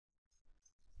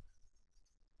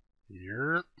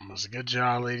What's good,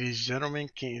 y'all, ladies, gentlemen,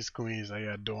 kings, queens? How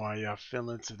y'all doing? How y'all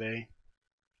feeling today?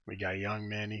 We got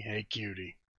yungmanny. Hey,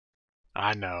 cutie.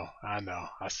 I know. I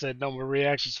said no more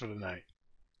reactions for the night.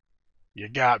 You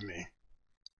got me.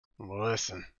 Well,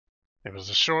 listen. It was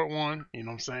a short one, you know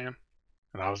what I'm saying?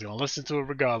 And I was gonna listen to it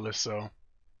regardless, so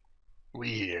we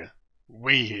here.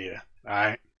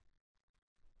 Alright?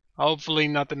 Hopefully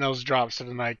nothing else drops for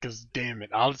the night, cause damn it.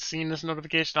 I seen this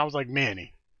notification, I was like,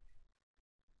 Manny.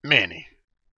 You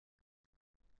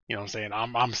know what I'm saying?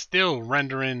 I'm still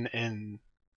rendering and,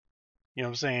 you know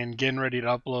what I'm saying, getting ready to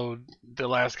upload the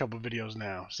last couple videos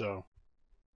now. So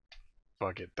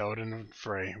fuck it, throw it in the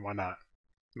fray. Why not?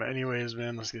 But anyways,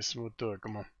 man, let's get smooth through it.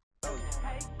 Come on.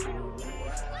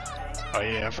 Oh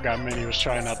yeah, I forgot Manny was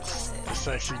trying out the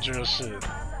sexy drill shit.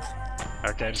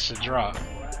 Okay, this should drop.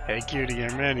 Hey cutie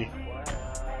and Manny.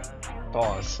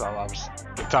 Pause. So I was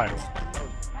the title.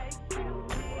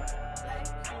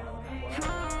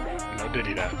 No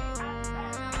diddy that.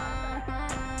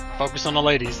 Focus on the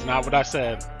ladies, not what I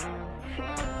said.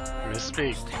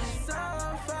 Misspeak.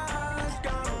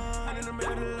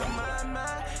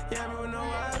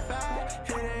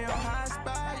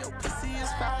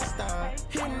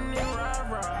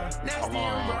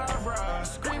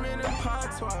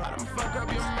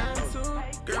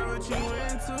 Girl, what you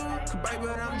into? Could bite,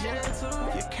 but I'm gentle.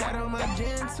 Your cat on my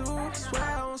gentle. Swear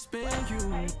I won't spin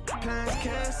you. Plans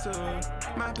cancel.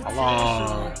 My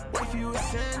potential. Wife you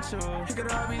essential. It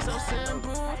could all be so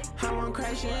simple. I won't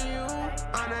crash in you.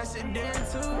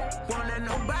 Unaccidental. Won't let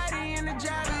nobody in the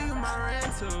job. You my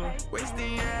rental.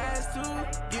 Wasting your ass too.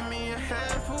 Give me a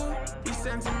handful. Be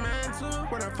sentimental.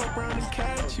 When I fuck around and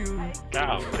catch you.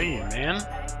 Golly, man.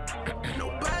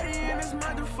 Nobody in this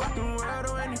motherfucking world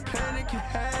or any panic can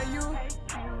have you.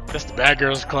 That's the Bad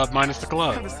Girls Club minus the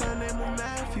club. Have a son named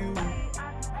Matthew.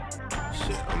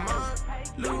 Shit, I'm on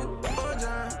Luke or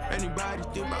John. Anybody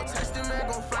think about testing, man,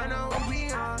 gon' find out what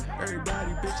we on.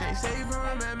 Everybody bitch ain't safe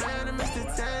from man, and Mr.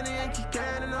 Tanny and keep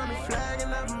cannon on the flag,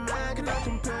 and I'm a man, can I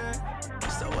compare?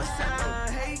 So what's up?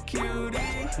 Hey cutie,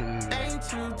 ain't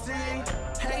too deep.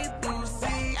 Hey boozy, I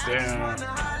just wanna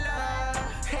holla.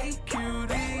 Hey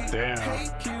cutie. Damn. Hey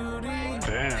cutie.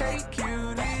 Damn. Hey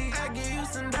cutie. I give you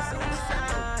some dollars.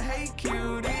 Hey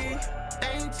cutie.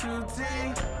 Ain't too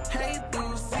deep. Hey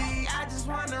boozy. I just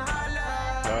wanna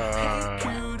holla. Hey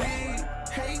cutie.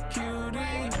 Hey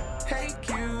cutie. Hey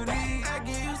cutie. I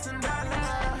give you some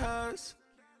dollars.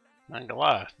 I ain't gonna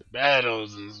lie. The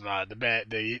battles in the spot.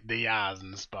 The eyes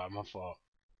in the spot. My fault.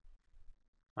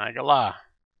 I ain't gonna lie.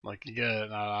 Looking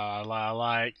good. I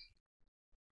like.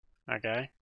 Okay.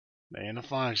 They in the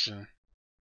function.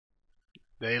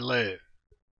 They lit.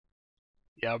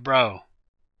 Yo, bro.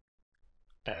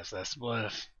 Pass that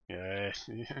spliff. Yeah.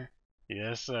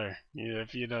 Yes, sir. Yeah,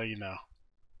 if you know, you know.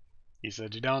 You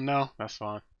said you don't know? That's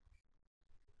fine.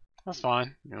 That's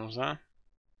fine. You know what I'm saying?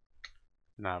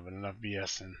 Nah, but enough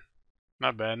BSing.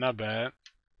 Not bad, not bad.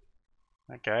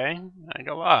 Okay. I ain't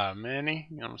gonna lie, Manny.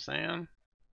 You know what I'm saying?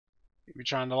 You be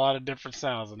trying a lot of different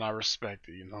sounds and I respect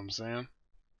it. You know what I'm saying?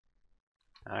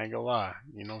 I ain't gonna lie,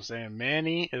 you know what I'm saying?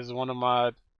 Manny is one of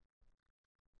my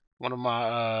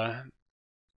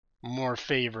more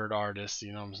favored artists,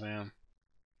 you know what I'm saying?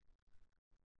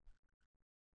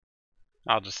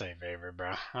 I'll just say favorite,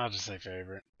 bro. I'll just say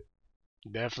favorite.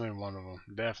 Definitely one of them.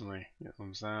 Definitely, you know what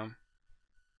I'm saying?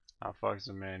 I fucks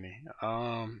with Manny.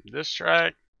 This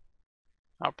track,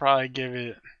 I'll probably give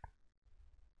it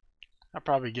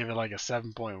like a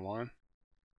 7.1,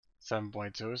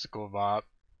 7.2. It's a cool vibe.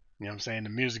 You know what I'm saying? The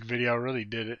music video really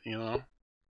did it, you know?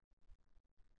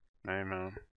 Hey,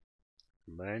 man.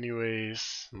 But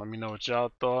anyways, let me know what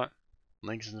y'all thought.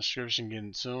 Links in the description,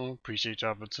 getting soon. Appreciate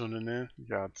y'all for tuning in.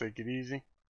 Y'all take it easy.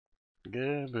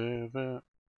 Goodbye.